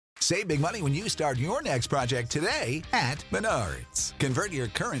Save big money when you start your next project today at Menards. Convert your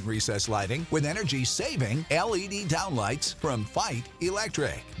current recessed lighting with energy-saving LED downlights from Fight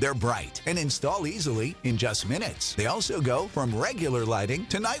Electric. They're bright and install easily in just minutes. They also go from regular lighting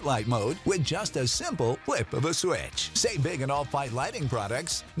to nightlight mode with just a simple flip of a switch. Save big on all Fight lighting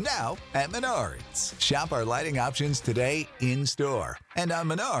products now at Menards. Shop our lighting options today in-store and on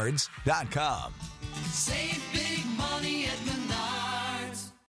Menards.com. Save big money at Menards.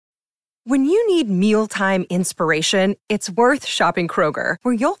 When you need mealtime inspiration, it's worth shopping Kroger,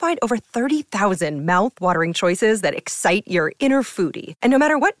 where you'll find over 30,000 mouth-watering choices that excite your inner foodie. And no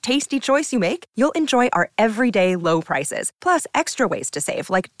matter what tasty choice you make, you'll enjoy our everyday low prices, plus extra ways to save,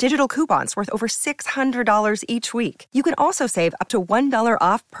 like digital coupons worth over $600 each week. You can also save up to $1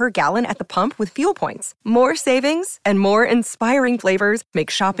 off per gallon at the pump with fuel points. More savings and more inspiring flavors make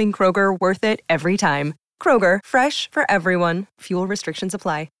shopping Kroger worth it every time. Kroger, fresh for everyone. Fuel restrictions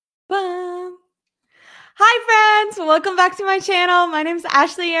apply. Boom. Hi friends, welcome back to my channel. My name is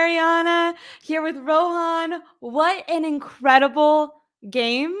Ashley Ariana here with Rohan. What an incredible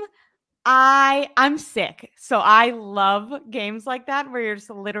game. I'm sick, so I love games like that where you're just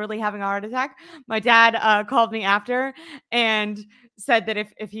literally having a heart attack. My dad called me after and said that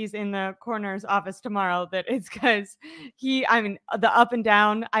if he's in the coroner's office tomorrow, that it's because the up and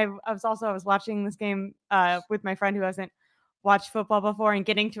down. I was watching this game with my friend who hasn't watched football before, and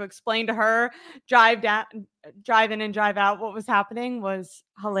getting to explain to her drive in and drive out what was happening was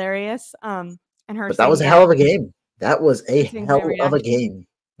hilarious. And her, but that was a hell of a game. That was a hell of a game.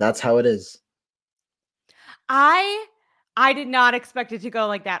 That's how it is. I did not expect it to go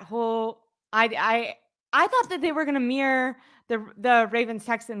like that. I thought that they were going to mirror the Ravens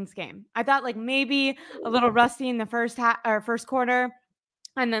Texans game. I thought like maybe a little rusty in the first quarter,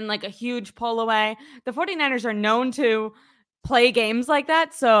 and then like a huge pull away. The 49ers are known to play games like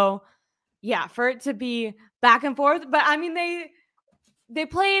that. So yeah, for it to be back and forth, but I mean, they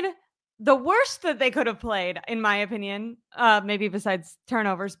played the worst that they could have played, in my opinion, maybe besides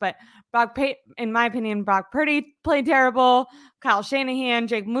turnovers, but in my opinion, Brock Purdy played terrible. Kyle Shanahan,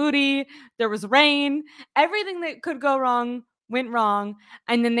 Jake Moody, there was rain, everything that could go wrong went wrong.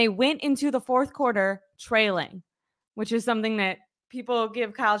 And then they went into the fourth quarter trailing, which is something that people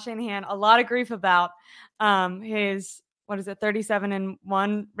give Kyle Shanahan a lot of grief about. His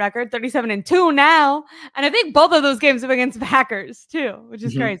 37-1 record, 37-2 now. And I think both of those games have against Packers too, which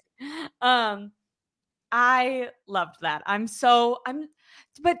is crazy. I loved that.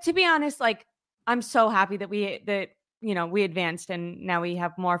 But to be honest, like, I'm so happy that we advanced and now we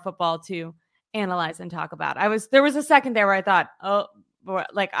have more football to analyze and talk about. There was a second there where I thought,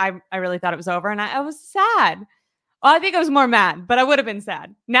 I really thought it was over, and I was sad. Well, I think I was more mad, but I would have been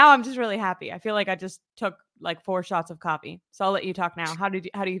sad. Now I'm just really happy. I feel like I just took like 4 shots of coffee. So I'll let you talk now. How do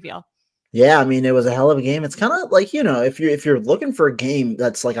you feel? Yeah, I mean, it was a hell of a game. It's kind of like, if you're looking for a game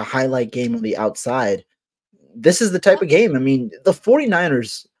that's like a highlight game on the outside, this is the type of game. I mean, the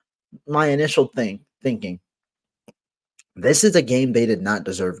 49ers, my initial thinking, this is a game they did not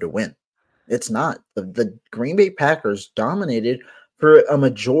deserve to win. It's not. The Green Bay Packers dominated for a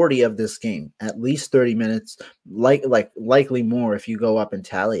majority of this game, at least 30 minutes, likely more if you go up and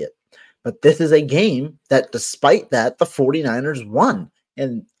tally it. But this is a game that, despite that, the 49ers won.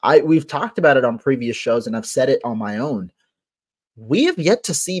 And we've talked about it on previous shows, and I've said it on my own. We have yet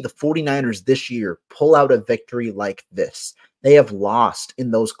to see the 49ers this year pull out a victory like this. They have lost in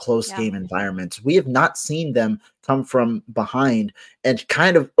those close game environments. We have not seen them come from behind and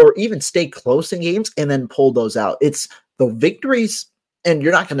or even stay close in games and then pull those out. It's the victories, and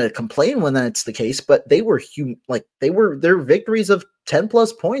you're not going to complain when that's the case, but they're victories of 10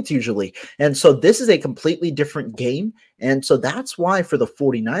 plus points usually. And so this is a completely different game. And so that's why for the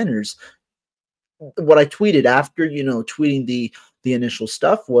 49ers, what I tweeted after, tweeting the initial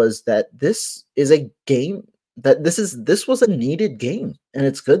stuff was that this is a game that this was a needed game. And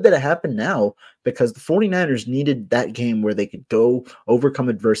it's good that it happened now, because the 49ers needed that game where they could go overcome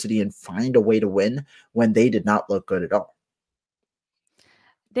adversity and find a way to win when they did not look good at all.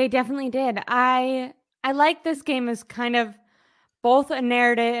 They definitely did. I like this game as kind of both a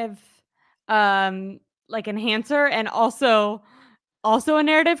narrative enhancer and also a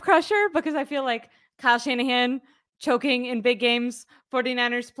narrative crusher, because I feel like Kyle Shanahan choking in big games,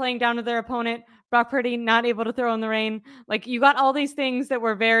 49ers playing down to their opponent, Brock Purdy not able to throw in the rain. Like, you got all these things that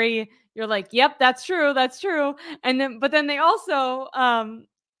were you're like, yep, that's true. But then they also,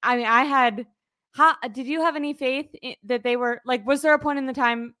 did you have any faith that they were like, was there a point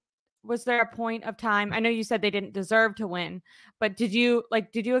of time? I know you said they didn't deserve to win, but did you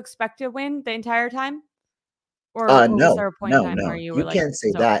expect to win the entire time? Or was No, there a point in no, time where no. you were You like, can't say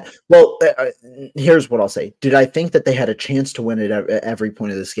 "It's that. over"? Well, here's what I'll say. Did I think that they had a chance to win it at every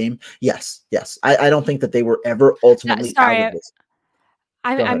point of this game? Yes, yes. I don't think that they were ever ultimately out of Sorry, this. Go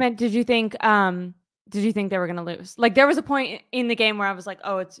I ahead. meant, did you think they were gonna lose? Like there was a point in the game where I was like,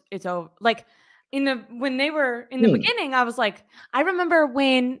 oh, it's over. Like when they were in the beginning, I was like, I remember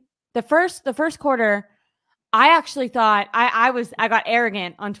when the first quarter, I actually thought I got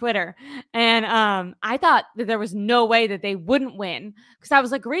arrogant on Twitter, and I thought that there was no way that they wouldn't win, because I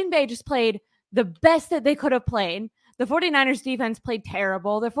was like, Green Bay just played the best that they could have played. The 49ers defense played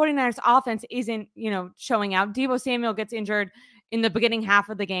terrible. The 49ers offense isn't, showing out. Deebo Samuel gets injured in the beginning half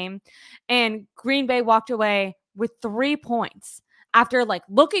of the game, and Green Bay walked away with 3 points after like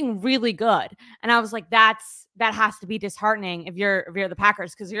looking really good. And I was like, that has to be disheartening if you're the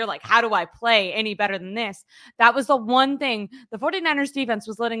Packers, because you're like, how do I play any better than this? That was the one thing. The 49ers defense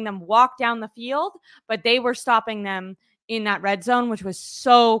was letting them walk down the field, but they were stopping them in that red zone, which was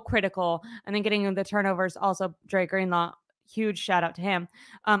so critical. And then getting the turnovers, also Dre Greenlaw, huge shout out to him.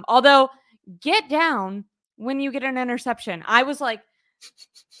 Although get down when you get an interception. I was like,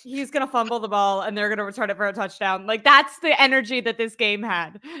 he's going to fumble the ball and they're going to return it for a touchdown. Like that's the energy that this game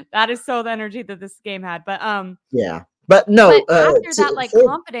had. That is so the energy that this game had. But yeah, but no. But after that, like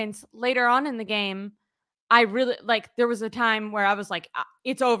confidence later on in the game, I really like, there was a time where I was like,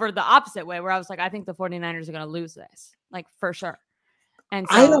 it's over the opposite way, where I was like, I think the 49ers are going to lose this, like for sure. And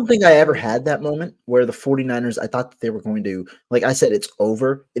so, I don't think I ever had that moment where the 49ers, I thought that they were going to, like I said, it's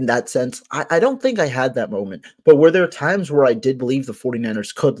over in that sense. I don't think I had that moment. But were there times where I did believe the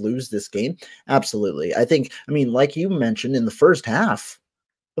 49ers could lose this game? Absolutely. I mean, like you mentioned in the first half,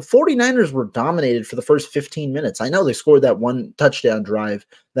 the 49ers were dominated for the first 15 minutes. I know they scored that one touchdown drive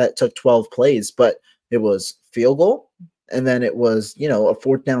that took 12 plays, but it was field goal, and then it was, a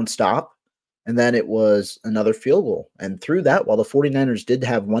fourth down stop, and then it was another field goal. And through that, while the 49ers did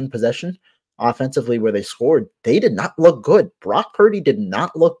have one possession offensively where they scored, they did not look good. Brock Purdy did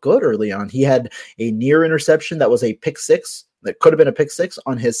not look good early on. He had a near interception that was a pick six. That could have been a pick six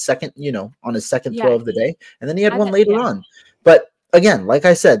on his second, throw of the day. And then he had one later on. But again, like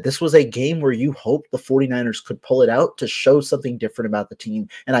I said, this was a game where you hoped the 49ers could pull it out to show something different about the team.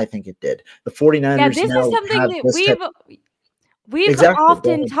 And I think it did. The 49ers this now is something have that we've Exactly.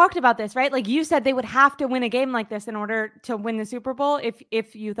 often talked about this, right? Like you said, they would have to win a game like this in order to win the Super Bowl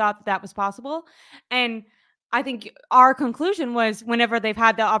if you thought that was possible. And I think our conclusion was whenever they've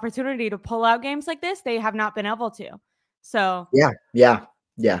had the opportunity to pull out games like this, they have not been able to. So yeah,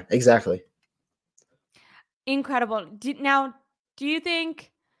 exactly. Incredible. Do you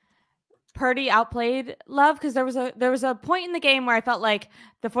think Purdy outplayed Love? Because there was a point in the game where I felt like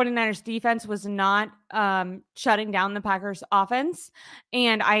the 49ers defense was not shutting down the Packers offense.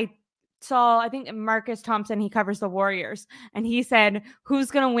 And I think Marcus Thompson, he covers the Warriors, and he said,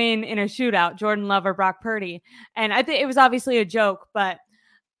 who's going to win in a shootout, Jordan Love or Brock Purdy? And I think it was obviously a joke, but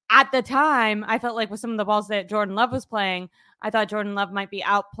at the time, I felt like with some of the balls that Jordan Love was playing, I thought Jordan Love might be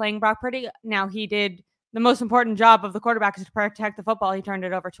outplaying Brock Purdy. Now he did the most important job of the quarterback, is to protect the football. He turned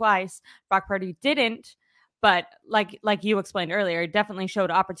it over twice. Brock Purdy didn't, but like you explained earlier, it definitely showed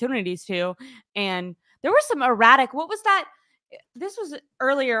opportunities to. And there was some erratic. What was that? This was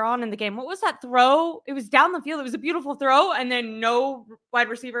earlier on in the game. What was that throw? It was down the field. It was a beautiful throw, and then no wide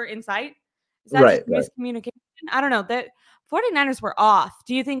receiver in sight. Is that just miscommunication? I don't know. The 49ers were off.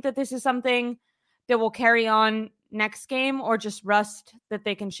 Do you think that this is something that will carry on next game, or just rust that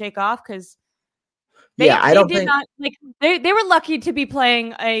they can shake off? Because they were lucky to be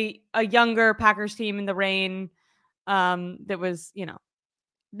playing a younger Packers team in the rain. That was,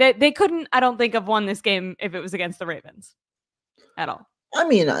 they couldn't, I don't think, have won this game if it was against the Ravens at all. I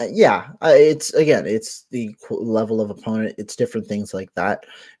mean, it's the level of opponent. It's different things like that.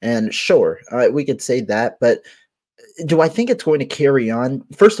 And sure, we could say that, but do I think it's going to carry on?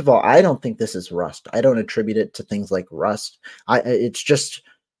 First of all, I don't think this is rust. I don't attribute it to things like rust. It's just,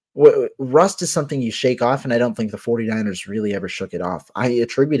 rust is something you shake off, and I don't think the 49ers really ever shook it off. I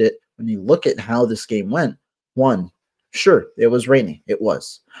attribute it, when you look at how this game went, one, sure, it was raining. It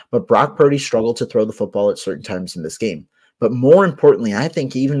was. But Brock Purdy struggled to throw the football at certain times in this game. But more importantly, I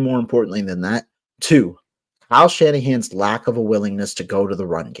think even more importantly than that, two, Kyle Shanahan's lack of a willingness to go to the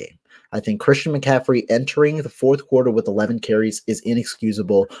run game. I think Christian McCaffrey entering the fourth quarter with 11 carries is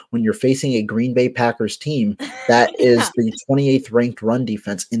inexcusable when you're facing a Green Bay Packers team that is the 28th ranked run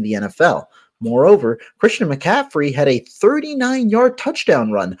defense in the NFL. Moreover, Christian McCaffrey had a 39-yard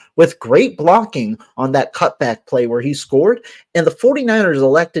touchdown run with great blocking on that cutback play where he scored, and the 49ers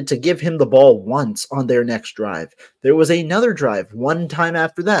elected to give him the ball once on their next drive. There was another drive one time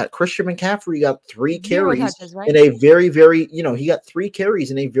after that. Christian McCaffrey got 3 carries touches, right? in a very, very, he got 3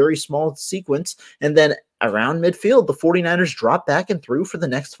 carries in a very small sequence, and then around midfield, the 49ers dropped back and threw for the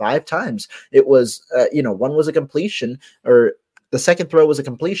next 5 times. It was, one was a completion, or the second throw was a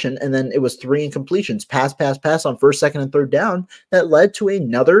completion, and then it was 3 incompletions, pass on first, second, and third down. That led to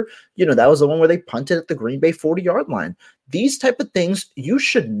another, that was the one where they punted at the Green Bay 40-yard line. These type of things you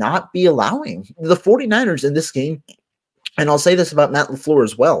should not be allowing. The 49ers in this game, and I'll say this about Matt LaFleur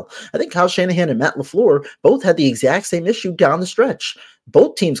as well. I think Kyle Shanahan and Matt LaFleur both had the exact same issue down the stretch.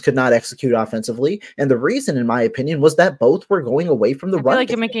 Both teams could not execute offensively, and the reason, in my opinion, was that both were going away from the run. I feel like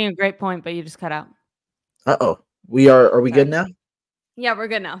you're making a great point, but you just cut out. Uh-oh. Are we good now? Yeah, we're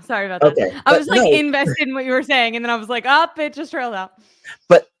good now. Sorry about that. Okay, I was invested in what you were saying, and then I was like, it just trailed out.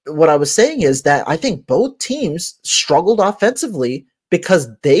 But what I was saying is that I think both teams struggled offensively because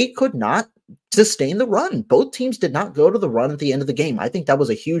they could not sustain the run. Both teams did not go to the run at the end of the game. I think that was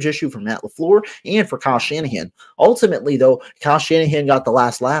a huge issue for Matt LaFleur and for Kyle Shanahan. Ultimately, though, Kyle Shanahan got the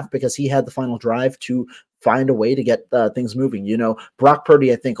last laugh because he had the final drive to find a way to get things moving. Brock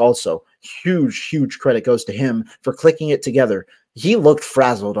Purdy, I think also huge credit goes to him for clicking it together. He looked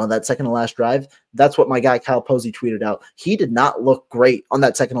frazzled on that second to last drive. That's what my guy Kyle Posey tweeted out. He did not look great on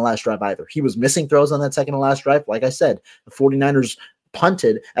that second to last drive either. He was missing throws on that second to last drive. Like I said, the 49ers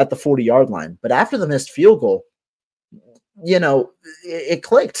punted at the 40-yard line. But after the missed field goal, it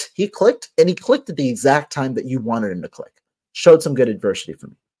clicked. He clicked, and he clicked at the exact time that you wanted him to click. Showed some good adversity for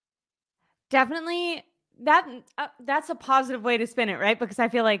me. Definitely. That's a positive way to spin it, right? Because I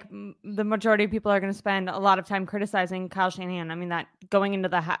feel like the majority of people are going to spend a lot of time criticizing Kyle Shanahan. I mean, that going into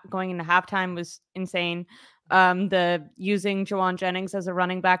halftime was insane. The using Jawan Jennings as a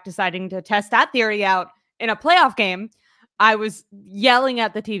running back, deciding to test that theory out in a playoff game, I was yelling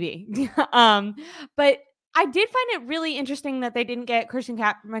at the TV. But I did find it really interesting that they didn't get Christian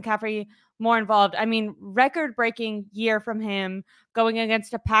McCaffrey more involved. I mean, record-breaking year from him going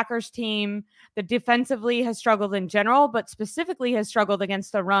against a Packers team that defensively has struggled in general, but specifically has struggled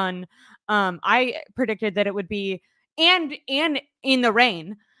against the run. I predicted that it would be, and in the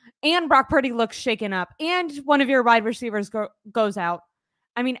rain, and Brock Purdy looks shaken up, and one of your wide receivers goes out.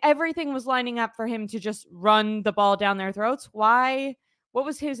 I mean, everything was lining up for him to just run the ball down their throats. Why? What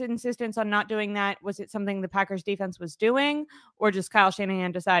was his insistence on not doing that? Was it something the Packers defense was doing, or just Kyle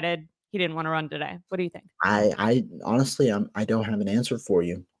Shanahan decided he didn't want to run today? What do you think? I honestly, I don't have an answer for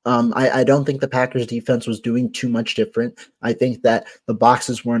you. I don't think the Packers defense was doing too much different. I think that the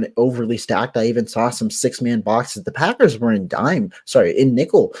boxes weren't overly stacked. I even saw some 6-man boxes. The Packers were in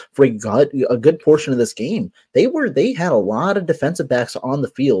nickel for a good portion of this game. They had a lot of defensive backs on the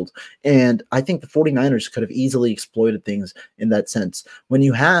field, and I think the 49ers could have easily exploited things in that sense. When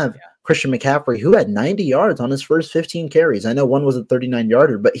you have Christian McCaffrey, who had 90 yards on his first 15 carries. I know one was a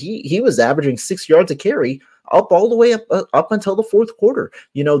 39-yarder, but he was averaging 6 yards a carry up all the way up until the fourth quarter.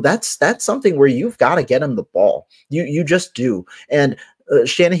 That's something where you've got to get him the ball. You just do. And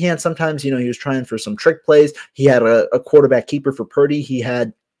Shanahan sometimes, he was trying for some trick plays. He had a quarterback keeper for Purdy. He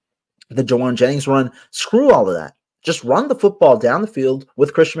had the Jawan Jennings run. Screw all of that. Just run the football down the field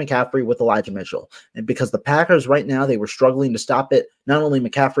with Christian McCaffrey, with Elijah Mitchell. And because the Packers right now, they were struggling to stop it. Not only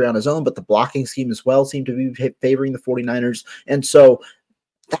McCaffrey on his own, but the blocking scheme as well seemed to be favoring the 49ers. And so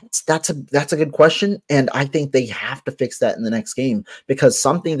that's a good question. And I think they have to fix that in the next game, because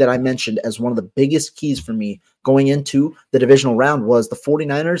something that I mentioned as one of the biggest keys for me going into the divisional round was the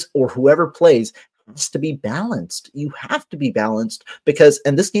 49ers, or whoever plays, has to be balanced. You have to be balanced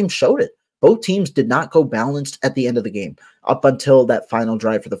and this game showed it. Both teams did not go balanced at the end of the game up until that final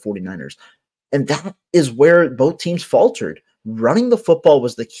drive for the 49ers. And that is where both teams faltered. Running the football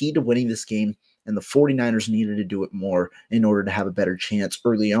was the key to winning this game, and the 49ers needed to do it more in order to have a better chance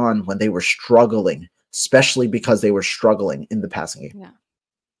early on when they were struggling, especially because they were struggling in the passing game.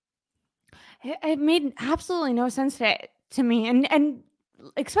 Yeah. It made absolutely no sense to me. And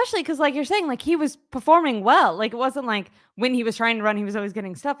especially because, like you're saying, like he was performing well. Like it wasn't like when he was trying to run, he was always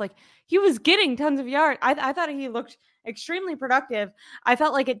getting stuff. Like he was getting tons of yards. I thought he looked extremely productive. I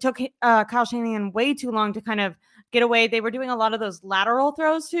felt like it took Kyle Shanahan way too long to kind of get away. They were doing a lot of those lateral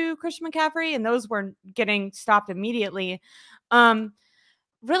throws to Christian McCaffrey, and those were getting stopped immediately.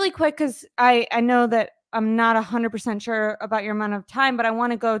 Really quick, because I know that I'm not 100% sure about your amount of time, but I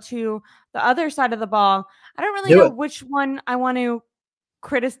want to go to the other side of the ball. I don't really know which one I want to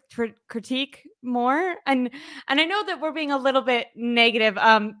critique more, and I know that we're being a little bit negative.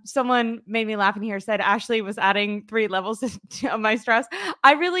 Someone made me laugh in here, said Ashley was adding 3 levels to my stress.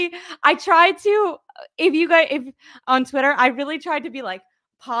 I tried to, if on Twitter, I really tried to be like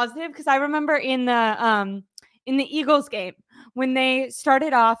positive, because I remember in the Eagles game when they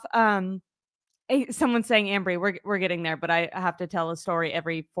started off, someone's saying, Ambry, we're getting there, but I have to tell a story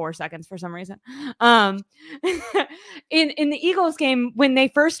every 4 seconds for some reason. In the Eagles game, when they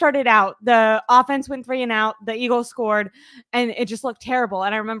first started out, the offense went 3 and out, the Eagles scored, and it just looked terrible.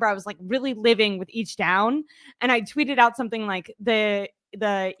 And I remember I was like really living with each down, and I tweeted out something like the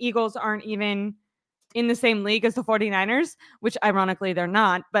Eagles aren't even in the same league as the 49ers, which ironically they're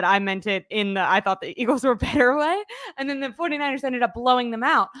not, but I meant it I thought the Eagles were a better way. And then the 49ers ended up blowing them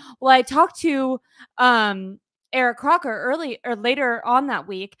out. Well, I talked to Eric Crocker later on that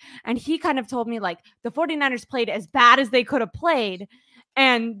week, and he kind of told me like the 49ers played as bad as they could have played,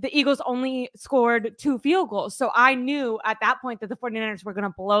 and the Eagles only scored 2 field goals. So I knew at that point that the 49ers were going to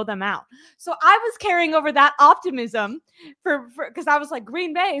blow them out. So I was carrying over that optimism because I was like,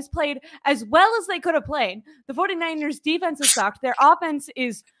 Green Bay has played as well as they could have played. The 49ers defense has sucked. Their offense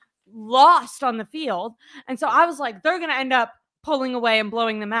is lost on the field. And so I was like, they're going to end up pulling away and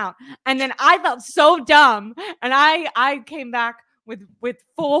blowing them out. And then I felt so dumb. And I came back with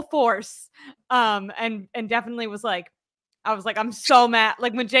full force and definitely was like, I was like, I'm so mad.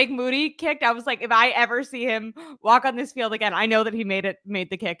 Like when Jake Moody kicked, I was like, if I ever see him walk on this field again, I know that he made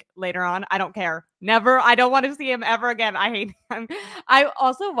the kick later on. I don't care. Never. I don't want to see him ever again. I hate him. I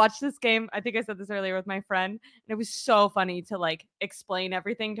also watched this game. I think I said this earlier with my friend, and it was so funny to like explain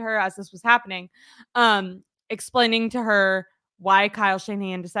everything to her as this was happening. Explaining to her why Kyle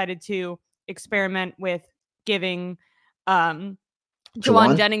Shanahan decided to experiment with giving,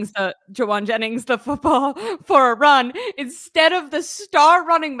 Jawan Jennings the football for a run instead of the star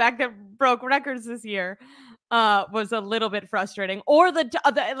running back that broke records this year was a little bit frustrating. Or the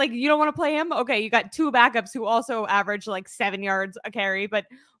like, you don't want to play him? Okay, you got 2 backups who also average like 7 yards a carry, but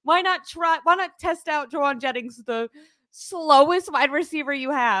why not test out Jawan Jennings, the slowest wide receiver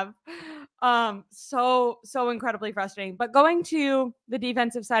you have? So incredibly frustrating. But going to the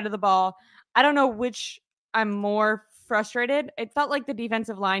defensive side of the ball, I don't know which I'm more frustrated. It felt like the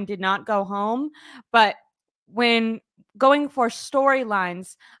defensive line did not go home, but when going for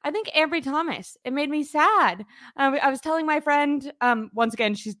storylines, I think Ambry Thomas, it made me sad. I was telling my friend, once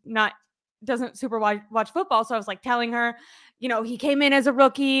again, she's doesn't super watch football, so I was like telling her, you know, he came in as a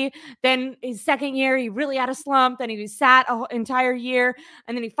rookie, then his second year he really had a slump, then he was sat an entire year,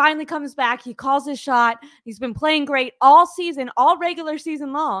 and then he finally comes back, he calls his shot, he's been playing great all season, all regular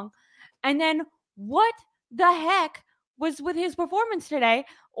season long, and then what the heck was with his performance today?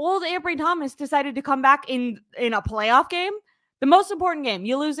 Old Ambry Thomas decided to come back in a playoff game, the most important game.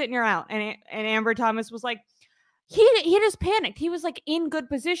 You lose it and you're out. And Ambry Thomas was like, he just panicked. He was like in good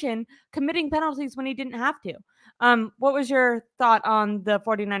position, committing penalties when he didn't have to. What was your thought on the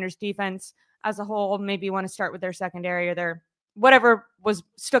 49ers defense as a whole? Maybe you want to start with their secondary or their whatever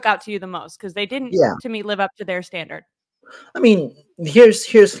stuck out to you the most, because they didn't, to me, live up to their standard. I mean, here's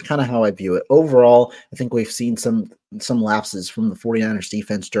kind of how I view it. Overall, I think we've seen some lapses from the 49ers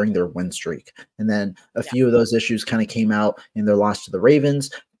defense during their win streak. And then a few of those issues kind of came out in their loss to the Ravens.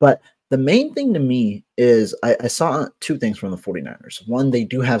 But the main thing to me is I saw 2 things from the 49ers. One, they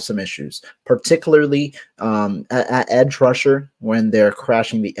do have some issues, particularly at edge rusher when they're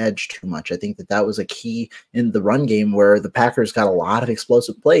crashing the edge too much. I think that was a key in the run game where the Packers got a lot of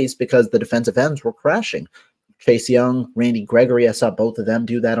explosive plays because the defensive ends were crashing. Chase Young, Randy Gregory, I saw both of them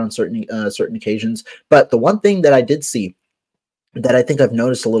do that on certain occasions. But the one thing that I did see that I think I've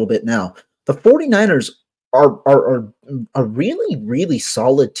noticed a little bit now, the 49ers are a really, really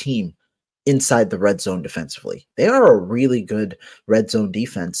solid team inside the red zone defensively. They are a really good red zone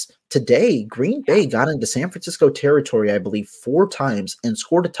defense. Today, Green Bay got into San Francisco territory, I believe, 4 times and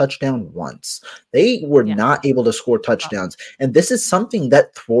scored a touchdown once. They were not able to score touchdowns. And this is something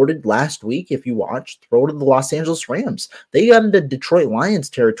that thwarted last week, if you watched, thwarted the Los Angeles Rams. They got into Detroit Lions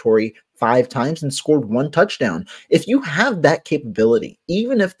territory 5 times and scored 1 touchdown. If you have that capability,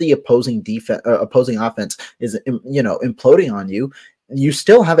 even if the opposing offense is, imploding on you, you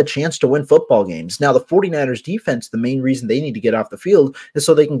still have a chance to win football games. Now, the 49ers defense, the main reason they need to get off the field is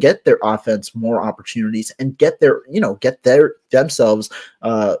so they can get their offense more opportunities and get themselves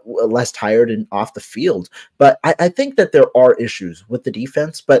less tired and off the field. But I think that there are issues with the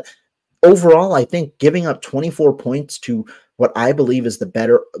defense. But overall, I think giving up 24 points to what I believe is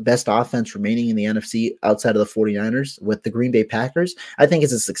the best offense remaining in the NFC outside of the 49ers with the Green Bay Packers, I think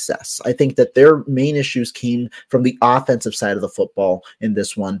is a success. I think that their main issues came from the offensive side of the football in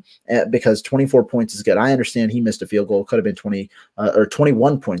this one, because 24 points is good. I understand he missed a field goal. Could have been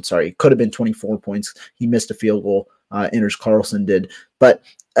 21 points. Sorry. Could have been 24 points. He missed a field goal. Anders Carlson did. But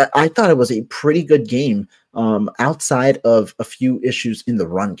I thought it was a pretty good game outside of a few issues in the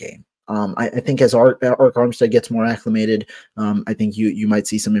run game. I think as Arik Armstead gets more acclimated, I think you might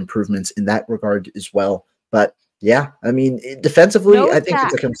see some improvements in that regard as well. But yeah, I mean, defensively, I think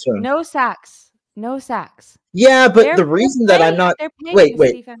it's a concern. No sacks. Yeah, but the reason that I'm not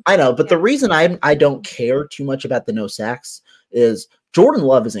wait, I know, but the reason I don't care too much about the no sacks is Jordan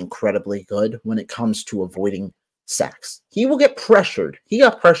Love is incredibly good when it comes to avoiding sacks. He will get pressured. He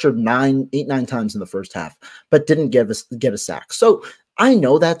got pressured 8-9 times in the first half, but didn't get a sack. So I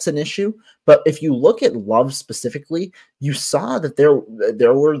know that's an issue, but if you look at Love specifically, you saw that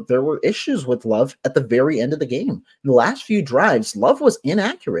there were issues with Love at the very end of the game. In the last few drives, Love was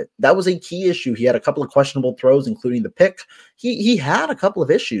inaccurate. That was a key issue. He had a couple of questionable throws, including the pick. He had a couple of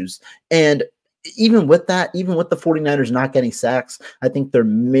issues, and even with that, even with the 49ers not getting sacks, I think their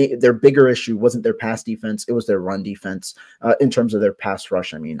bigger issue wasn't their pass defense. It was their run defense in terms of their pass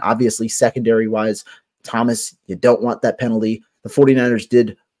rush. I mean, obviously, secondary-wise, Thomas, you don't want that penalty. The 49ers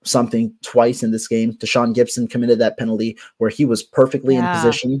did something twice in this game. Deshaun Gibson committed that penalty where he was perfectly in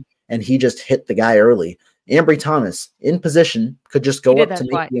position, and he just hit the guy early. Ambry Thomas, in position, could just go up to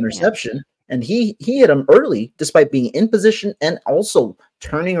make the interception. Yeah. And he hit him early, despite being in position and also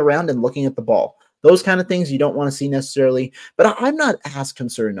turning around and looking at the ball. Those kind of things you don't want to see necessarily. But I'm not as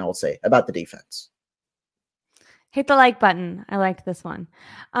concerned, I'll say, about the defense. Hit the like button. I like this one.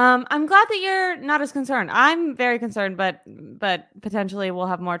 I'm glad that you're not as concerned. I'm very concerned, but potentially we'll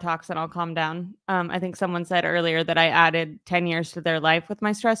have more talks and I'll calm down. I think someone said earlier that I added 10 years to their life with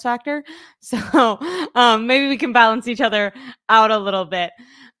my stress factor. So maybe we can balance each other out a little bit.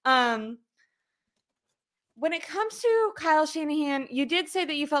 When it comes to Kyle Shanahan, you did say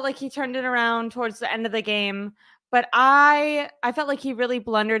that you felt like he turned it around towards the end of the game, but I felt like he really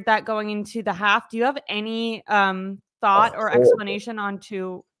blundered that going into the half. Do you have any thought or explanation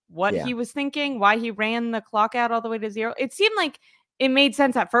onto what he was thinking, why he ran the clock out all the way to 0? It seemed like it made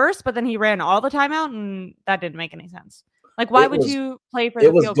sense at first, but then he ran all the time out, and that didn't make any sense. Like, why would you play for the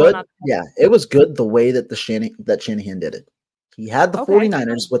field goal? Yeah, it was good the way that Shanahan did it. He had the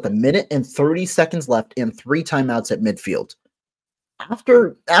 49ers with 1 minute and 30 seconds left and 3 timeouts at midfield.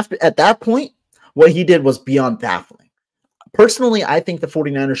 After at that point, what he did was beyond baffling. Personally, I think the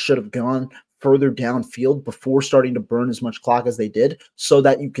 49ers should have gone further downfield before starting to burn as much clock as they did, so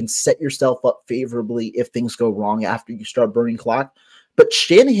that you can set yourself up favorably if things go wrong after you start burning clock. But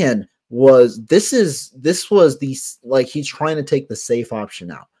Shanahan he's trying to take the safe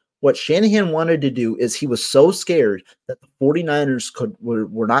option out. What Shanahan wanted to do is he was so scared that the 49ers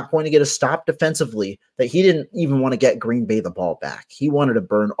were not going to get a stop defensively that he didn't even want to get Green Bay the ball back. He wanted to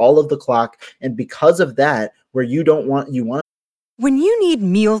burn all of the clock. And because of that, When you need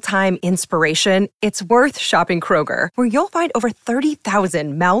mealtime inspiration, it's worth shopping Kroger, where you'll find over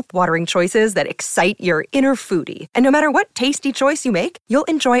 30,000 mouth-watering choices that excite your inner foodie. And no matter what tasty choice you make, you'll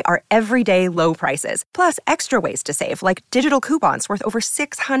enjoy our everyday low prices, plus extra ways to save, like digital coupons worth over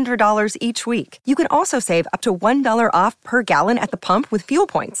 $600 each week. You can also save up to $1 off per gallon at the pump with fuel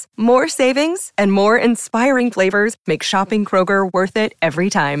points. More savings and more inspiring flavors make shopping Kroger worth it every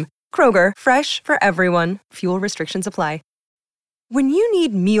time. Kroger, fresh for everyone. Fuel restrictions apply. When you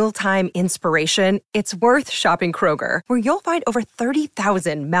need mealtime inspiration, it's worth shopping Kroger, where you'll find over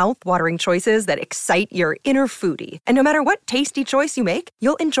 30,000 mouth-watering choices that excite your inner foodie. And no matter what tasty choice you make,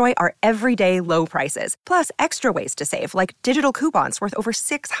 you'll enjoy our everyday low prices, plus extra ways to save, like digital coupons worth over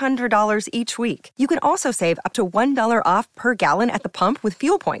 $600 each week. You can also save up to $1 off per gallon at the pump with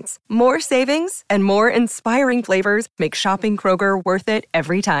fuel points. More savings and more inspiring flavors make shopping Kroger worth it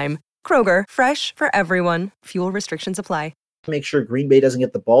every time. Kroger, fresh for everyone. Fuel restrictions apply. Make sure Green Bay doesn't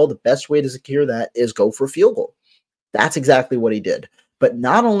get the ball. The best way to secure that is go for a field goal. That's exactly what he did. But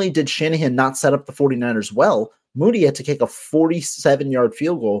not only did Shanahan not set up the 49ers well, Moody had to kick a 47-yard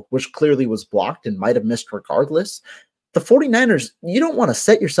field goal, which clearly was blocked and might have missed regardless. The 49ers, you don't want to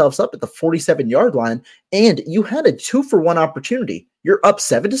set yourselves up at the 47-yard line, and you had a 2-for-1 opportunity. You're up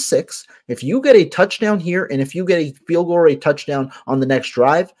 7-6. If you get a touchdown here, and if you get a field goal or a touchdown on the next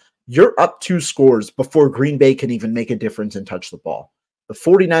drive, you're up 2 scores before Green Bay can even make a difference and touch the ball. The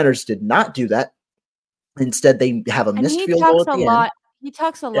 49ers did not do that. Instead, they have a missed field goal at the end. He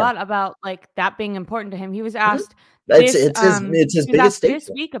talks a lot about like that being important to him. He was asked it's his biggest statement this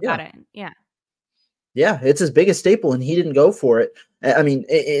week about it. Yeah. Yeah, it's his biggest staple, and he didn't go for it. I mean,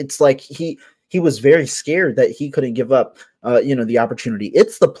 it's like he was very scared that he couldn't give up, the opportunity.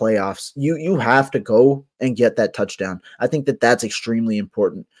 It's the playoffs. You have to go and get that touchdown. I think that that's extremely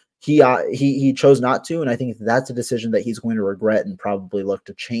important. He chose not to, and I think that's a decision that he's going to regret and probably look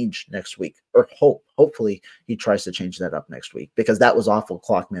to change next week, or hopefully he tries to change that up next week, because that was awful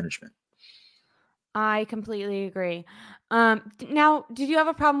clock management. I completely agree. Now, did you have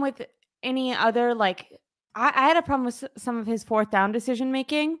a problem with any other, like, I had a problem with some of his fourth down decision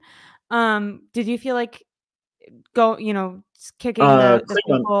making. Did you feel like kicking the Click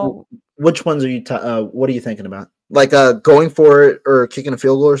field on goal? which ones are you? What are you thinking about? Like going for it or kicking a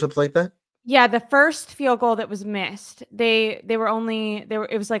field goal or something like that? Yeah, the first field goal that was missed, it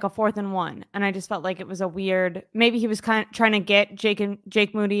was like a 4th and 1, and I just felt like it was a weird. Maybe he was kind of trying to get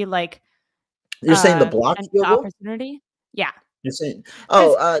Jake Moody like You're saying the block the field goal? opportunity. Yeah. You're saying,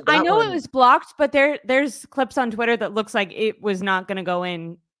 'Cause that I know it one. was blocked, but there's clips on Twitter that looks like it was not going to go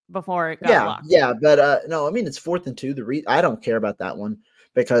in before it got blocked. Yeah, but no, I mean it's 4th and 2. I don't care about that one,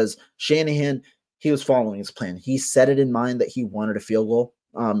 because Shanahan, he was following his plan. He set it in mind that he wanted a field goal.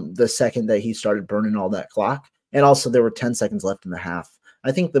 The second that he started burning all that clock, and also there were 10 seconds left in the half.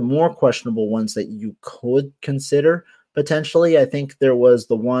 I think the more questionable ones that you could consider potentially, I think there was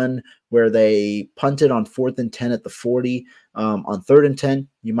the one where they punted on 4th and 10 at the 40. On 3rd and 10,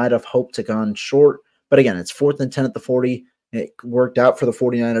 you might have hoped to gone short, but again, it's 4th and 10 at the 40. It worked out for the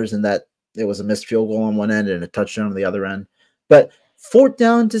 49ers in that it was a missed field goal on one end and a touchdown on the other end. But 4th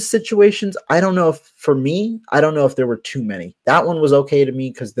down to situations, I don't know if there were too many. That one was okay to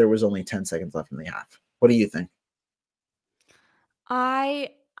me because there was only 10 seconds left in the half. What do you think? I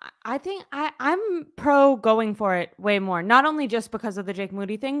think I'm pro going for it way more. Not only just because of the Jake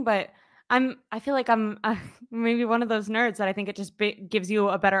Moody thing, but I feel like I'm maybe one of those nerds that I think it just gives you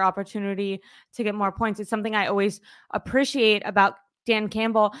a better opportunity to get more points. It's something I always appreciate about Dan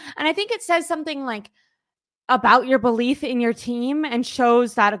Campbell, and I think it says something like about your belief in your team and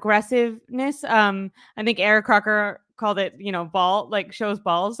shows that aggressiveness. I think Eric Crocker called it, shows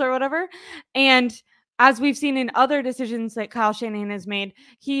balls or whatever. And as we've seen in other decisions that Kyle Shanahan has made,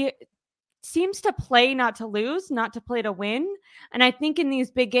 he seems to play not to lose, not to play to win. And I think in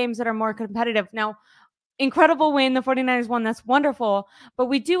these big games that are more competitive now, incredible win, the 49ers won, that's wonderful. But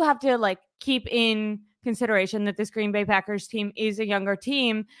we do have to keep in consideration that this Green Bay Packers team is a younger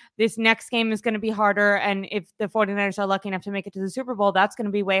team. This next game is going to be harder. And if the 49ers are lucky enough to make it to the Super Bowl, that's going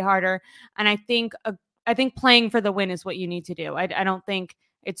to be way harder. And I think playing for the win is what you need to do. I don't think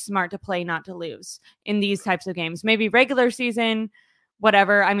it's smart to play not to lose in these types of games. Maybe regular season,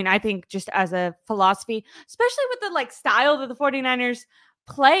 whatever. I mean, I think just as a philosophy, especially with the style that the 49ers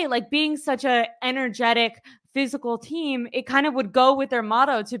play, being such a energetic, physical team, it kind of would go with their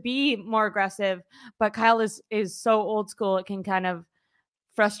motto to be more aggressive. But Kyle is so old school, it can kind of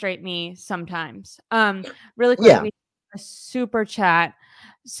frustrate me sometimes. Really quickly, a super chat.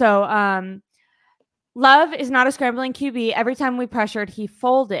 So Love is not a scrambling QB. Every time we pressured, he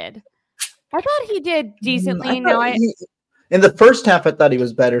folded. I thought he did decently. In the first half, I thought he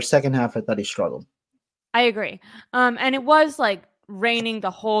was better. Second half, I thought he struggled. I agree. And it was raining the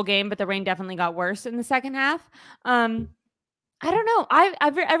whole game, but the rain definitely got worse in the second half. I don't know.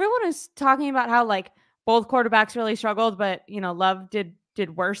 Everyone was talking about how both quarterbacks really struggled, but Love did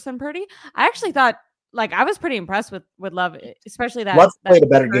worse than Purdy. I actually thought I was pretty impressed with Love, especially that Love played a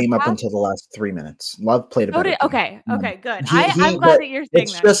better game up until the last 3 minutes. Love played a better game. Okay, good. I'm glad that you're saying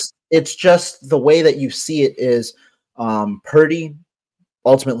that. It's just the way that you see it is Purdy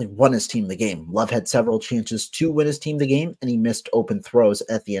ultimately won his team the game. Love had several chances to win his team the game, and he missed open throws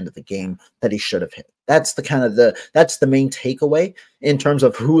at the end of the game that he should have hit. That's that's the main takeaway in terms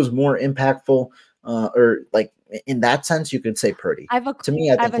of who is more impactful, or in that sense, you could say Purdy. To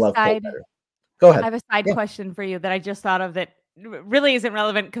me, I think Love played better. Go ahead. I have a side question for you that I just thought of that really isn't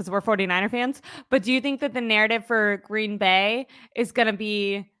relevant because we're 49er fans. But do you think that the narrative for Green Bay is going to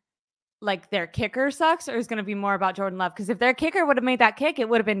be their kicker sucks, or is going to be more about Jordan Love? Because if their kicker would have made that kick, it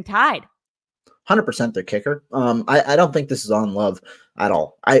would have been tied. 100% their kicker. I don't think this is on Love at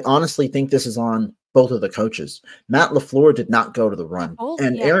all. I honestly think this is on both of the coaches. Matt LaFleur did not go to the run.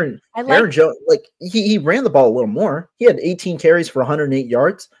 Aaron Jones, he ran the ball a little more. He had 18 carries for 108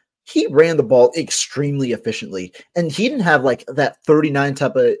 yards. He ran the ball extremely efficiently, and he didn't have that 39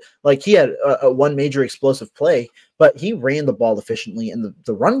 type of he had a one major explosive play, but he ran the ball efficiently, and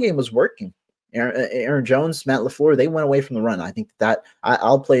the run game was working. Aaron Jones, Matt LaFleur, they went away from the run. I think that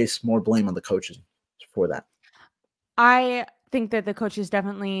I'll place more blame on the coaches for that. I think that the coaches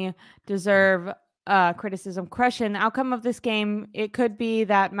definitely deserve criticism. Question: the outcome of this game, it could be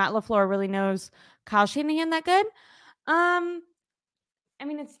that Matt LaFleur really knows Kyle Shanahan that good. I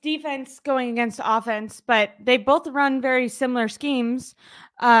mean, it's defense going against offense, but they both run very similar schemes.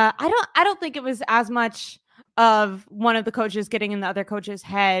 I don't think it was as much of one of the coaches getting in the other coach's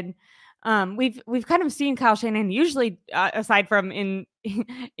head. We've kind of seen Kyle Shanahan usually, aside from in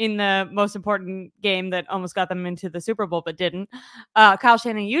in the most important game that almost got them into the Super Bowl but didn't. Kyle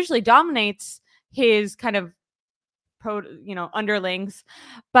Shanahan usually dominates his kind of underlings,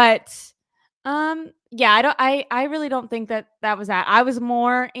 but yeah, I really don't think that was that. I was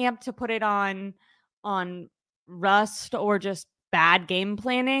more amped to put it on rust or just bad game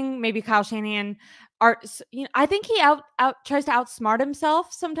planning. Maybe Kyle Shanahan I think he out tries to outsmart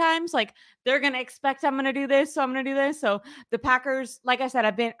himself sometimes. Like, they're going to expect I'm going to do this, so I'm going to do this. So the Packers, like I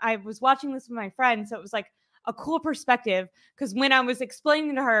said, I was watching this with my friend, so it was like a cool perspective, because when I was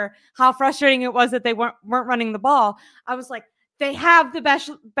explaining to her how frustrating it was that they weren't running the ball, I was like, they have the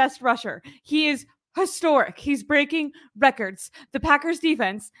best rusher. He is historic. He's breaking records. The Packers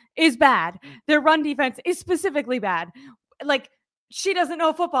defense is bad. Their run defense is specifically bad. Like, she doesn't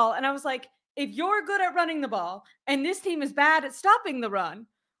know football. And I was like, if you're good at running the ball and this team is bad at stopping the run,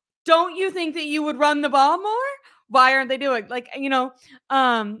 don't you think that you would run the ball more? Why aren't they doing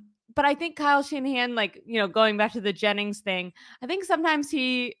but I think Kyle Shanahan, going back to the Jennings thing, I think sometimes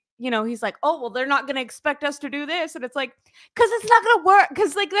he's like, oh, well, they're not going to expect us to do this. And it's like, because it's not going to work.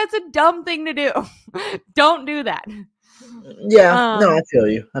 Because that's a dumb thing to do. Don't do that. Yeah. No, I feel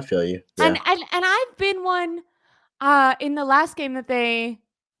you. Yeah. And I've been one in the last game that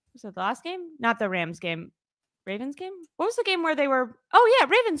was it the last game? Not the Rams game. Ravens game? What was the game where they were? Oh, yeah,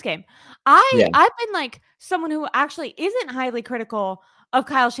 Ravens game. I've been like someone who actually isn't highly critical of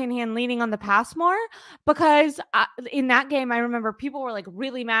Kyle Shanahan leaning on the pass more, because in that game, I remember people were like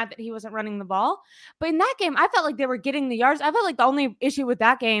really mad that he wasn't running the ball. But in that game, I felt like they were getting the yards. I felt like the only issue with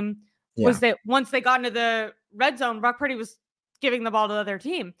that game was that once they got into the red zone, Brock Purdy was giving the ball to the other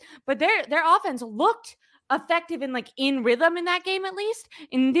team. But their offense looked effective and in rhythm in that game, at least.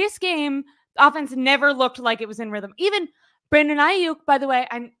 In this game, the offense never looked like it was in rhythm. Even Brandon Ayuk, by the way,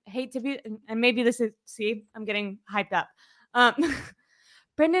 I hate to be, and maybe this is, I'm getting hyped up.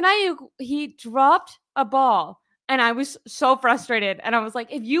 Brandon Ayuk, he dropped a ball, and I was so frustrated. And I was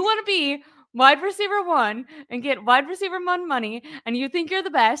like, if you want to be wide receiver 1 and get wide receiver 1 money, and you think you're the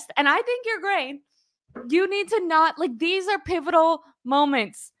best, and I think you're great, you need to not, these are pivotal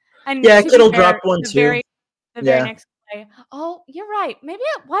moments. And yeah, Kittle dropped one too. The very next play. Oh, you're right. Maybe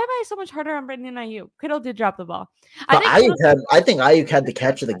why am I so much harder on Brandon Ayuk? Kittle did drop the ball. I think Ayuk had the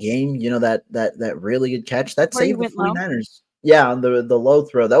catch of the game. You know, that really good catch that saved the 49ers. Yeah, on the low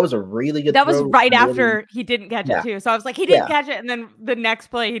throw. That was a really good throw. That was right after he didn't catch it too. So I was like, he didn't catch it, and then the next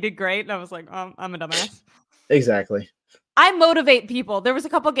play he did great. And I was like, oh, I'm a dumbass. Exactly. I motivate people. There was a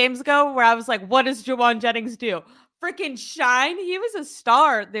couple games ago where I was like, what does Juwan Jennings do? Freaking shine. He was a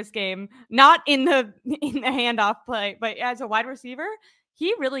star this game, not in the handoff play, but as a wide receiver,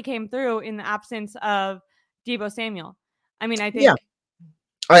 he really came through in the absence of Deebo Samuel. I mean, I think. Yeah.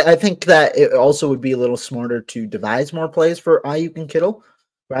 I think that it also would be a little smarter to devise more plays for Ayuk and Kittle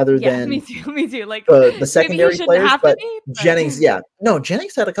rather than me too. Like the secondary players, but Jennings,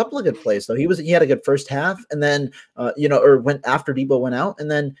 Jennings had a couple of good plays though. He had a good first half, and then after Deebo went out,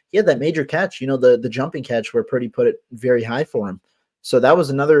 and then he had that major catch, the jumping catch where Purdy put it very high for him. So that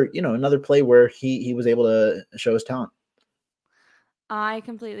was another play where he was able to show his talent. I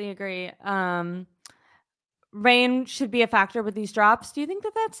completely agree. Rain should be a factor with these drops. Do you think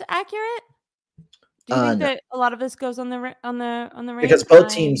that that's accurate? Do you think that a lot of this goes on the rain? Because both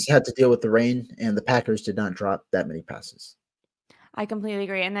teams had to deal with the rain, and the Packers did not drop that many passes. I completely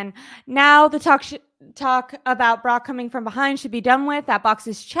agree. And then now the talk about Brock coming from behind should be done with. That box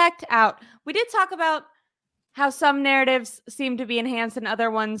is checked out. We did talk about how some narratives seem to be enhanced and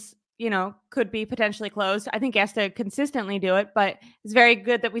other ones, could be potentially closed. I think he has to consistently do it, but it's very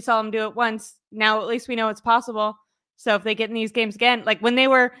good that we saw him do it once. Now, at least we know it's possible. So if they get in these games again, like when they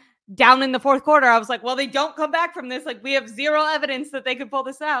were down in the fourth quarter, I was like, well, they don't come back from this. Like, we have zero evidence that they could pull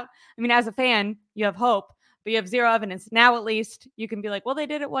this out. I mean, as a fan, you have hope, but you have zero evidence. Now, at least you can be like, well, they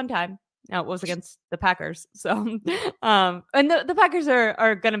did it one time. Now it was against the Packers. So, and the Packers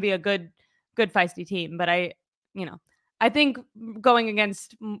are going to be a good feisty team. But I think going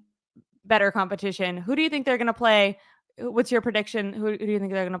against better competition, who do you think they're going to play? What's your prediction? Who do you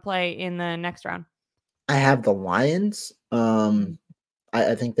think they're going to play in the next round? I have the Lions.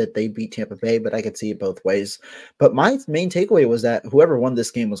 I think that they beat Tampa Bay, but I could see it both ways. But my main takeaway was that whoever won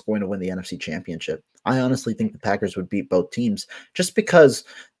this game was going to win the NFC Championship. I honestly think the Packers would beat both teams just because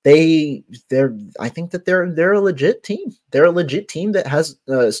I think that they're a legit team. They're a legit team that has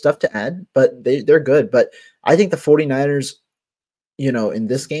stuff to add, but they're good. But I think the 49ers, in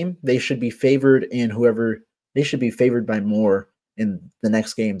this game, they should be favored, and they should be favored by more in the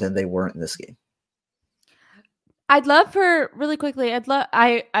next game than they were in this game. I'd love for really quickly.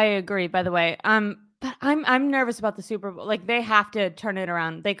 I agree, by the way. But I'm nervous about the Super Bowl. Like, they have to turn it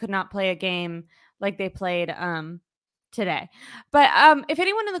around. They could not play a game like they played today. But if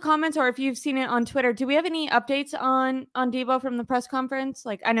anyone in the comments, or if you've seen it on Twitter, do we have any updates on Debo from the press conference?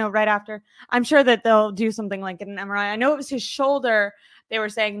 Like, I know right after, I'm sure that they'll do something like an MRI. I know it was his shoulder. They were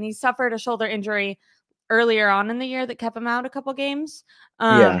saying, and he suffered a shoulder injury earlier on in the year that kept him out a couple games.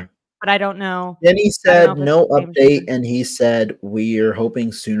 Yeah. But I don't know. Then he said no update, and he said we're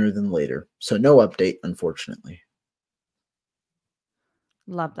hoping sooner than later. So no update, unfortunately.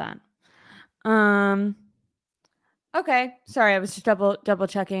 Love that. Okay. Sorry, I was just double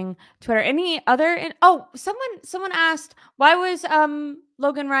checking Twitter. Any other? Someone asked, why was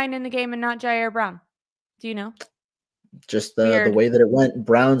Logan Ryan in the game and not Jair Brown? Do you know? Just the way that it went.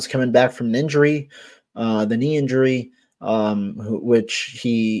 Brown's coming back from an injury, the knee injury, which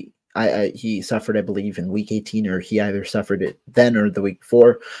he suffered, I believe, in week 18, or he either suffered it then or the week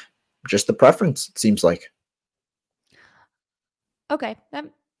before. Just the preference, it seems like. Okay,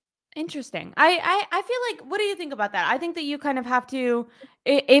 interesting. I feel like, what do you think about that? I think that you kind of have to,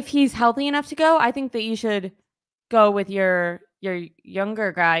 if he's healthy enough to go, I think that you should go with your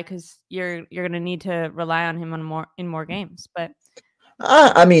younger guy, because you're going to need to rely on him in more games. But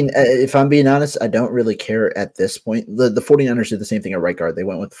I mean, if I'm being honest, I don't really care at this point. The 49ers did the same thing at right guard. They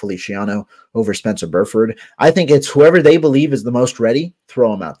went with Feliciano over Spencer Burford. I think it's whoever they believe is the most ready,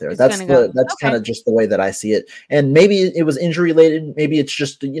 throw him out there. That's kind of just the way that I see it. And maybe it was injury related. Maybe it's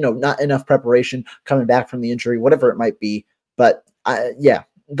just, not enough preparation coming back from the injury, whatever it might be. But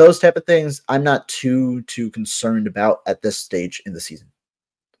those type of things I'm not too concerned about at this stage in the season.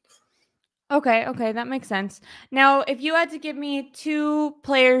 Okay, that makes sense. Now, if you had to give me two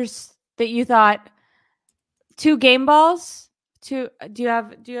players that you thought, two game balls, do you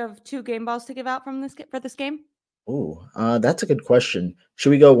have two game balls to give out for this game? Oh, that's a good question.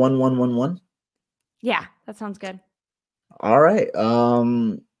 Should we go 1-1-1-1? Yeah, that sounds good. All right.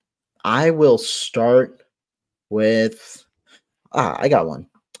 I will start with. I got one.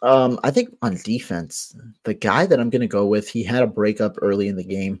 I think on defense, the guy that I'm going to go with, he had a breakup early in the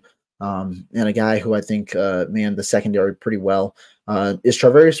game. And a guy who I think the secondary pretty well is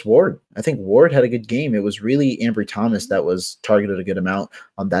Charvarius Ward. I think Ward had a good game. It was really Ambry Thomas that was targeted a good amount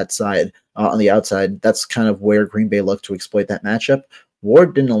on that side. On the outside, that's kind of where Green Bay looked to exploit that matchup.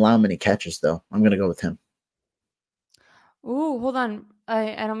 Ward didn't allow many catches, though. I'm going to go with him. Ooh, hold on.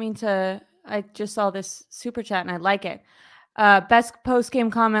 I don't mean to. I just saw this super chat and I like it. Best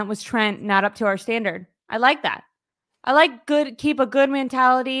post-game comment was Trent, not up to our standard. I like that. I like keep a good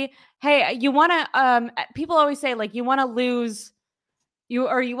mentality. Hey, you want to, people always say, like, you want to lose, you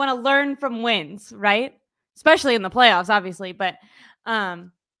want to learn from wins, right? Especially in the playoffs, obviously. But I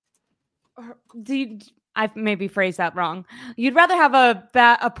maybe phrased that wrong. You'd rather have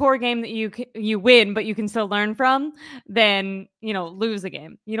a poor game that you win, but you can still learn from, than, lose a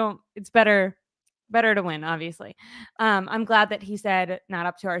game. It's better to win, obviously. I'm glad that he said not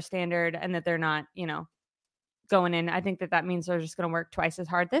up to our standard, and that they're not, going in. I think that means they're just going to work twice as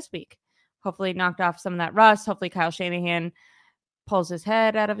hard this week. Hopefully knocked off some of that rust. Hopefully Kyle Shanahan pulls his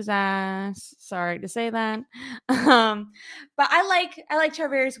head out of his ass. Sorry to say that. But I like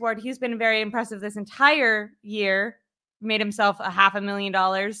Charvarius Ward. He's been very impressive this entire year. Made himself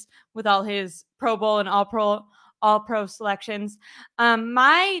 $500,000 with all his Pro Bowl and all pro selections.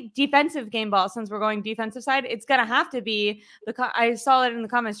 My defensive game ball, since we're going defensive side, it's going to have to be I saw it in the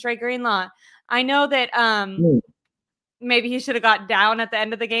comments, Dre Greenlaw. I know that maybe he should have got down at the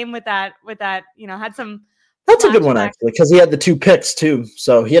end of the game with that, had some. That's a good one, actually, because he had the 2 picks too.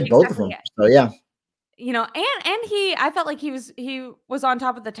 So he had both of them. So yeah. And I felt like he was on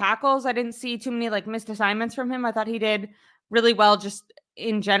top of the tackles. I didn't see too many missed assignments from him. I thought he did really well just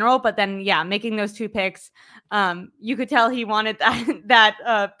in general, but then making those 2 picks, you could tell he wanted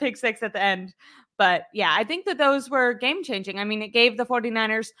that pick 6 at the end. But I think that those were game changing. I mean, it gave the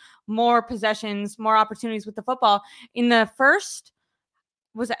 49ers more possessions, more opportunities with the football. In the first,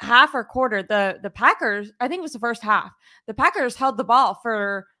 was it half or quarter? The Packers, I think it was the first half. The Packers held the ball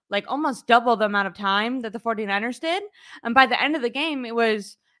for almost double the amount of time that the 49ers did. And by the end of the game, it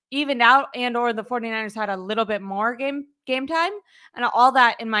was evened out, and or the 49ers had a little bit more game time. And all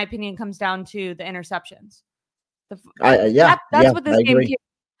that, in my opinion, comes down to the interceptions. That's what this game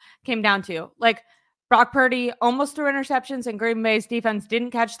came down to. Like, Brock Purdy almost threw interceptions, and Green Bay's defense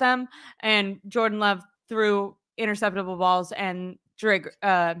didn't catch them. And Jordan Love threw interceptable balls, and Dre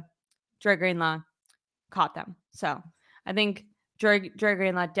Greenlaw caught them. So I think Dre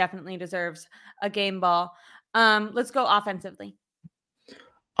Greenlaw definitely deserves a game ball. Let's go offensively.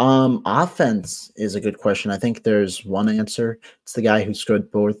 Offense is a good question. I think there's one answer. It's the guy who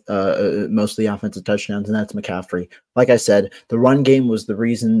scored both most of the offensive touchdowns, and that's McCaffrey. Like I said, the run game was the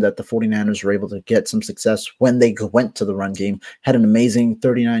reason that the 49ers were able to get some success when they went to the run game. Had an amazing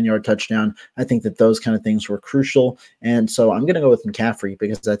 39-yard touchdown. I think that those kind of things were crucial, and so I'm going to go with McCaffrey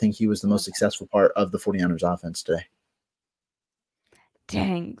because I think he was the most successful part of the 49ers offense today.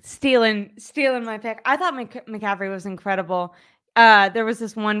 Dang, stealing my pick. I thought McCaffrey was incredible. There was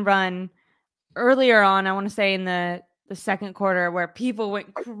this one run earlier on, I want to say in the second quarter, where people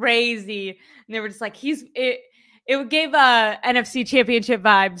went crazy, and they were just like, it gave NFC Championship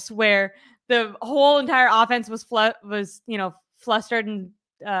vibes, where the whole entire offense was flustered and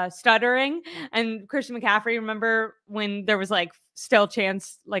stuttering. And Christian McCaffrey, remember when there was like still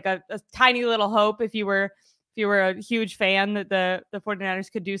chance, like a tiny little hope if you were a huge fan that the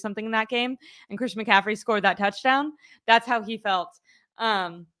 49ers could do something in that game, and Christian McCaffrey scored that touchdown. That's how he felt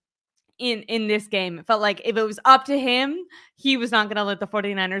in this game. It felt like if it was up to him, he was not going to let the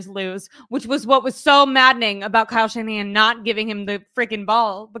 49ers lose, which was what was so maddening about Kyle Shanahan not giving him the freaking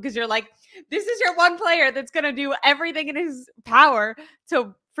ball, because you're like, this is your one player that's going to do everything in his power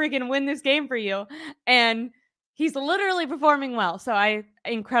to freaking win this game for you. And he's literally performing well. So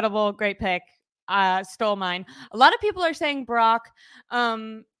incredible, great pick. Stole mine. A lot of people are saying Brock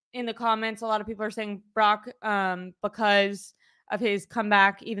in the comments. A lot of people are saying Brock because of his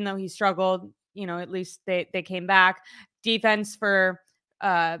comeback, even though he struggled, at least they came back. Defense,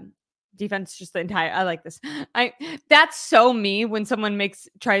 just the entire, I like this. That's so me when someone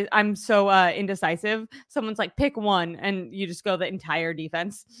I'm so indecisive. Someone's like, pick one, and you just go the entire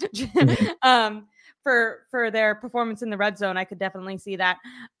defense. For their performance in the red zone, I could definitely see that.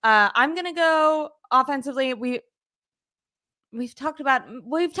 I'm gonna go offensively. We've talked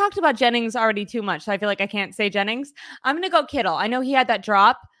about Jennings already too much, so I feel like I can't say Jennings. I'm gonna go Kittle. I know he had that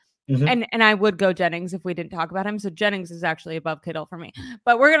drop, and I would go Jennings if we didn't talk about him. So Jennings is actually above Kittle for me.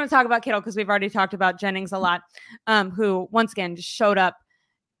 But we're gonna talk about Kittle because we've already talked about Jennings a lot. Who once again just showed up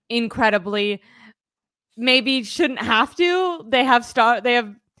incredibly. Maybe shouldn't have to. They have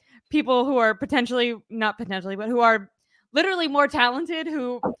people who are not potentially, but who are literally more talented,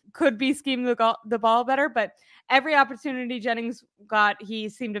 who could be scheming the ball better. But every opportunity Jennings got, he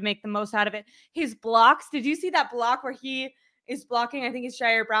seemed to make the most out of it. His blocks, did you see that block where he is blocking, I think it's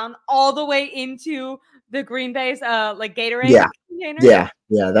Jair Brown, all the way into the Green Bay's Gatorade container? Yeah,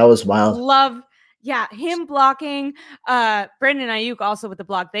 that was wild. Him blocking. Brandon Ayuk also with the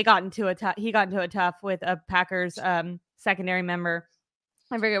block. He got into a tough with a Packers secondary member.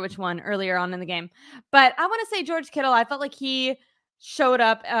 I forget which one earlier on in the game. But I want to say George Kittle, I felt like he showed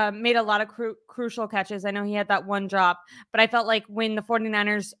up, made a lot of crucial catches. I know he had that one drop, but I felt like when the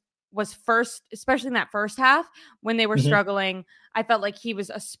 49ers was first, especially in that first half, when they were struggling, I felt like he was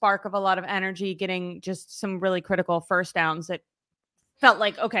a spark of a lot of energy, getting just some really critical first downs that felt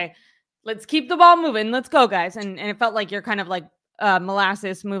like, okay, let's keep the ball moving. Let's go, guys. And it felt like you're kind of like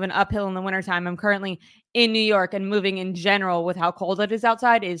molasses moving uphill in the wintertime. I'm currently in New York, and moving in general with how cold it is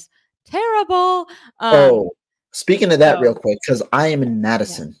outside is terrible. Speaking of that real quick, because I am in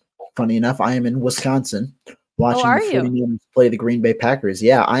Madison. Yeah. Funny enough, I am in Wisconsin watching the 49ers play the Green Bay Packers.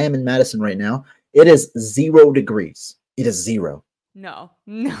 Yeah, I am in Madison right now. It is 0 degrees. It is 0. No.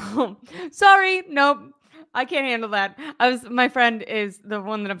 Sorry. Nope. I can't handle that. My friend is the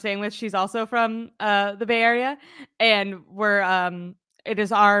one that I'm staying with. She's also from the Bay Area, and it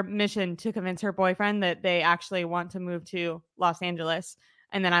is our mission to convince her boyfriend that they actually want to move to Los Angeles,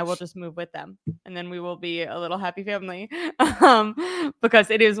 and then I will just move with them, and then we will be a little happy family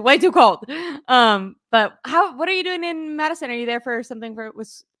because it is way too cold. But what are you doing in Madison? Are you there for something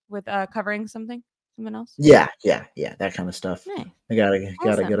with covering something else? Yeah, that kind of stuff. Nice. I got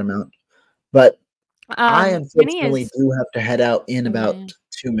a good amount, but I unfortunately do have to head out in about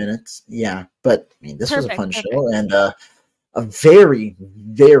 2 minutes. Yeah, but I mean, this was a fun show, and a very,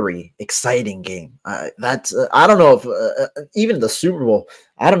 very exciting game. I don't know if even the Super Bowl,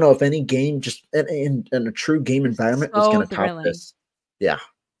 I don't know if any game just in a true game environment was going to top this. Yeah.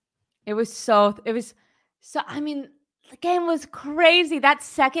 It was so, I mean, the game was crazy. That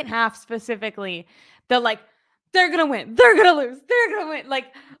second half specifically, they're going to win, they're going to lose, they're going to win. Like,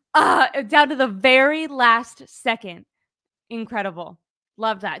 Down to the very last second. Incredible.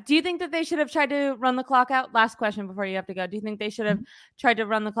 Love that. Do you think that they should have tried to run the clock out? Last question before you have to go. Do you think they should have tried to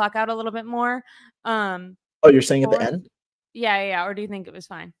run the clock out a little bit more? Oh, you're saying at the end? Yeah. Or do you think it was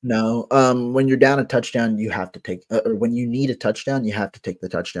fine? No. When you're down a touchdown, you have to take, or when you need a touchdown, you have to take the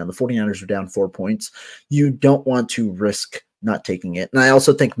touchdown. The 49ers are down 4 points. You don't want to risk not taking it. And I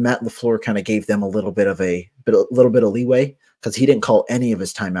also think Matt LaFleur kind of gave them a little bit of leeway because he didn't call any of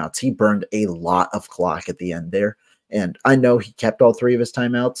his timeouts. He burned a lot of clock at the end there. And I know he kept all 3 of his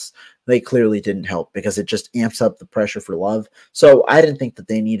timeouts. They clearly didn't help because it just amps up the pressure for Love. So I didn't think that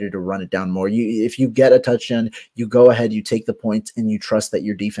they needed to run it down more. If you get a touchdown, you go ahead, you take the points, and you trust that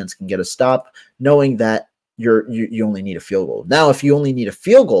your defense can get a stop, knowing that you only need a field goal. Now, if you only need a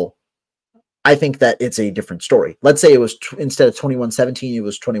field goal, I think that it's a different story. Let's say it was instead of 21-17, it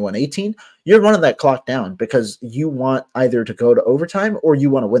was 21-18. You're running that clock down because you want either to go to overtime or you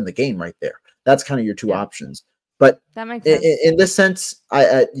want to win the game right there. That's kind of your two options. But that makes sense. In this sense,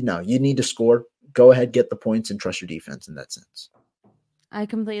 you need to score. Go ahead, get the points, and trust your defense in that sense. I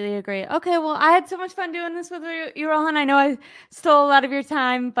completely agree. Okay, well, I had so much fun doing this with you, Rohan. I know I stole a lot of your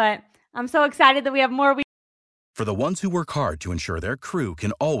time, but I'm so excited that we have more. For the ones who work hard to ensure their crew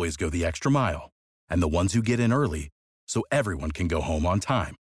can always go the extra mile, and the ones who get in early so everyone can go home on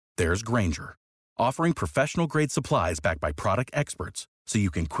time, there's Grainger, offering professional-grade supplies backed by product experts so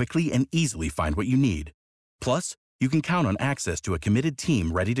you can quickly and easily find what you need. Plus, you can count on access to a committed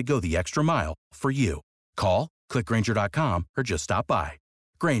team ready to go the extra mile for you. Call, click Grainger.com, or just stop by.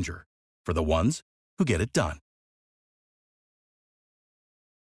 Grainger, for the ones who get it done.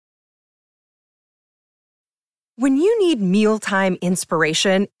 When you need mealtime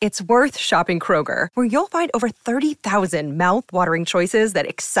inspiration, it's worth shopping Kroger, where you'll find over 30,000 mouth-watering choices that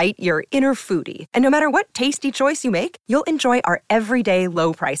excite your inner foodie. And no matter what tasty choice you make, you'll enjoy our everyday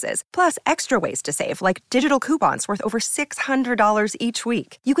low prices, plus extra ways to save, like digital coupons worth over $600 each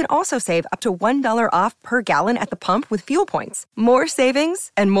week. You can also save up to $1 off per gallon at the pump with fuel points. More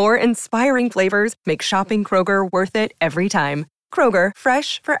savings and more inspiring flavors make shopping Kroger worth it every time. Kroger,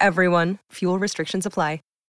 fresh for everyone. Fuel restrictions apply.